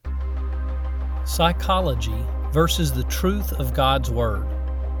Psychology versus the truth of God's Word.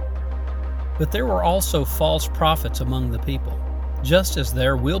 But there were also false prophets among the people, just as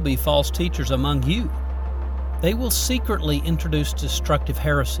there will be false teachers among you. They will secretly introduce destructive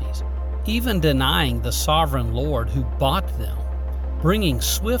heresies, even denying the sovereign Lord who bought them, bringing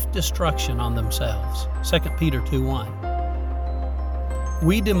swift destruction on themselves. 2 Peter 2:1.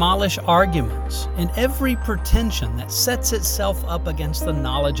 We demolish arguments and every pretension that sets itself up against the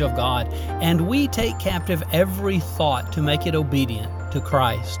knowledge of God, and we take captive every thought to make it obedient to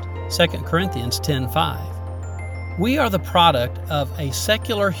Christ. 2 Corinthians 10:5. We are the product of a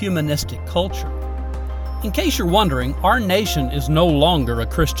secular humanistic culture. In case you're wondering, our nation is no longer a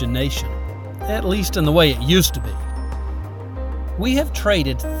Christian nation, at least in the way it used to be. We have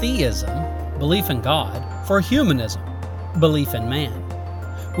traded theism, belief in God, for humanism, belief in man.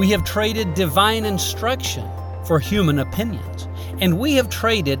 We have traded divine instruction for human opinions, and we have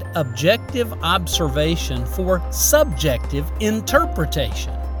traded objective observation for subjective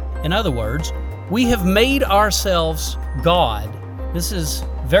interpretation. In other words, we have made ourselves God. This is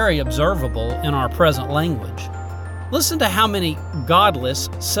very observable in our present language. Listen to how many godless,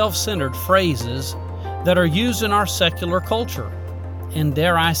 self-centered phrases that are used in our secular culture, and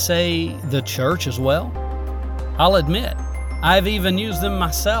dare I say, the church as well. I'll admit, I've even used them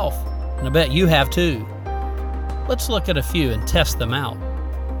myself, and I bet you have too. Let's look at a few and test them out.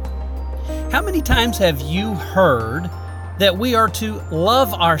 How many times have you heard that we are to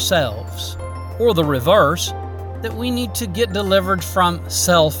love ourselves, or the reverse, that we need to get delivered from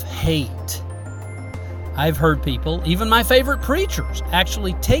self-hate? I've heard people, even my favorite preachers,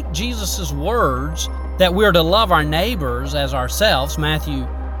 actually take Jesus' words that we're to love our neighbors as ourselves, Matthew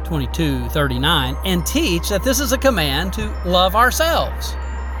 22:39, and teach that this is a command to love ourselves.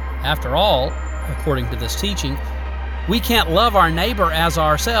 After all, according to this teaching, we can't love our neighbor as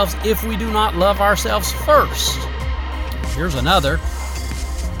ourselves if we do not love ourselves first. Here's another.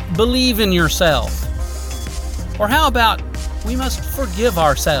 Believe in yourself. Or how about we must forgive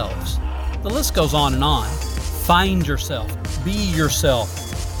ourselves? The list goes on and on. Find yourself. Be yourself.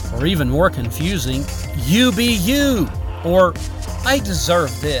 Or even more confusing, you be you. Or I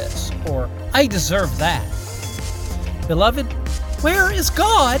deserve this, or I deserve that. Beloved, where is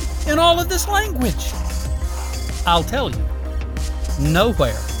God in all of this language? I'll tell you,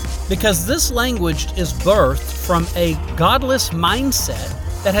 nowhere. Because this language is birthed from a godless mindset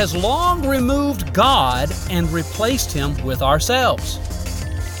that has long removed God and replaced Him with ourselves.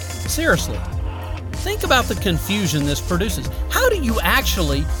 Seriously, think about the confusion this produces. How do you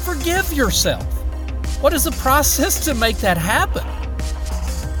actually forgive yourself? What is the process to make that happen?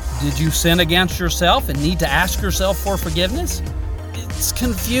 Did you sin against yourself and need to ask yourself for forgiveness? It's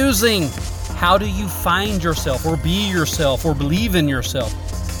confusing. How do you find yourself, or be yourself, or believe in yourself?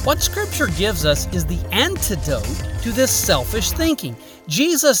 What Scripture gives us is the antidote to this selfish thinking.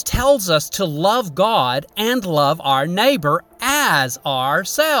 Jesus tells us to love God and love our neighbor as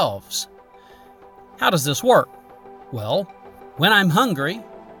ourselves. How does this work? Well, when I'm hungry,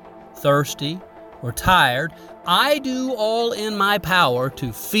 thirsty, or tired, I do all in my power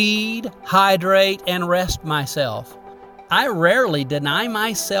to feed, hydrate, and rest myself. I rarely deny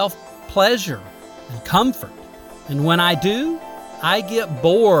myself pleasure and comfort, and when I do, I get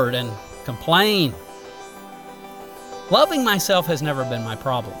bored and complain. Loving myself has never been my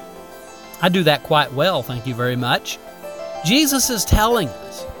problem. I do that quite well, thank you very much. Jesus is telling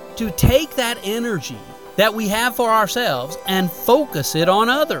us to take that energy that we have for ourselves and focus it on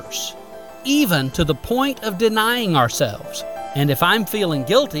others, even to the point of denying ourselves. And if I'm feeling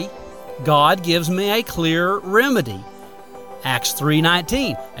guilty, God gives me a clear remedy. Acts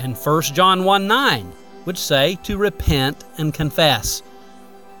 3:19 and 1 John 1:9, which say to repent and confess.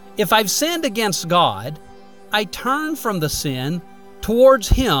 If I've sinned against God, I turn from the sin towards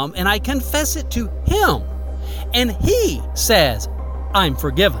Him and I confess it to Him. And He says, I'm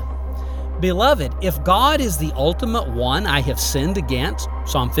forgiven. Beloved, if God is the ultimate one I have sinned against,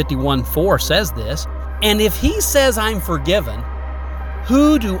 Psalm 51:4 says this, and if He says I'm forgiven,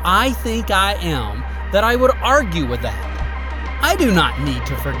 who do I think I am that I would argue with that? I do not need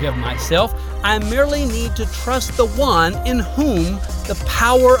to forgive myself. I merely need to trust the one in whom the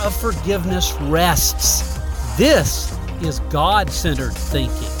power of forgiveness rests. This is God-centered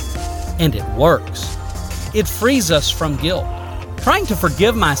thinking, and it works. It frees us from guilt. Trying to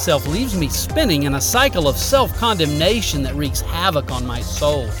forgive myself leaves me spinning in a cycle of self-condemnation that wreaks havoc on my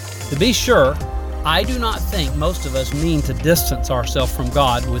soul. To be sure, I do not think most of us mean to distance ourselves from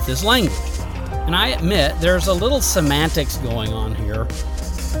God with this language. And I admit there's a little semantics going on here.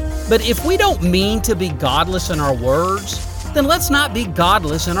 But if we don't mean to be godless in our words, then let's not be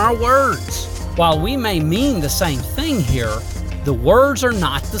godless in our words. While we may mean the same thing here, the words are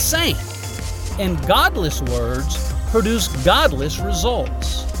not the same. And godless words produce godless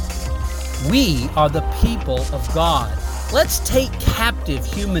results. We are the people of God. Let's take captive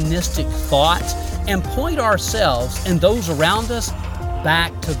humanistic thoughts and point ourselves and those around us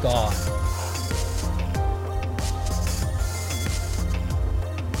back to God.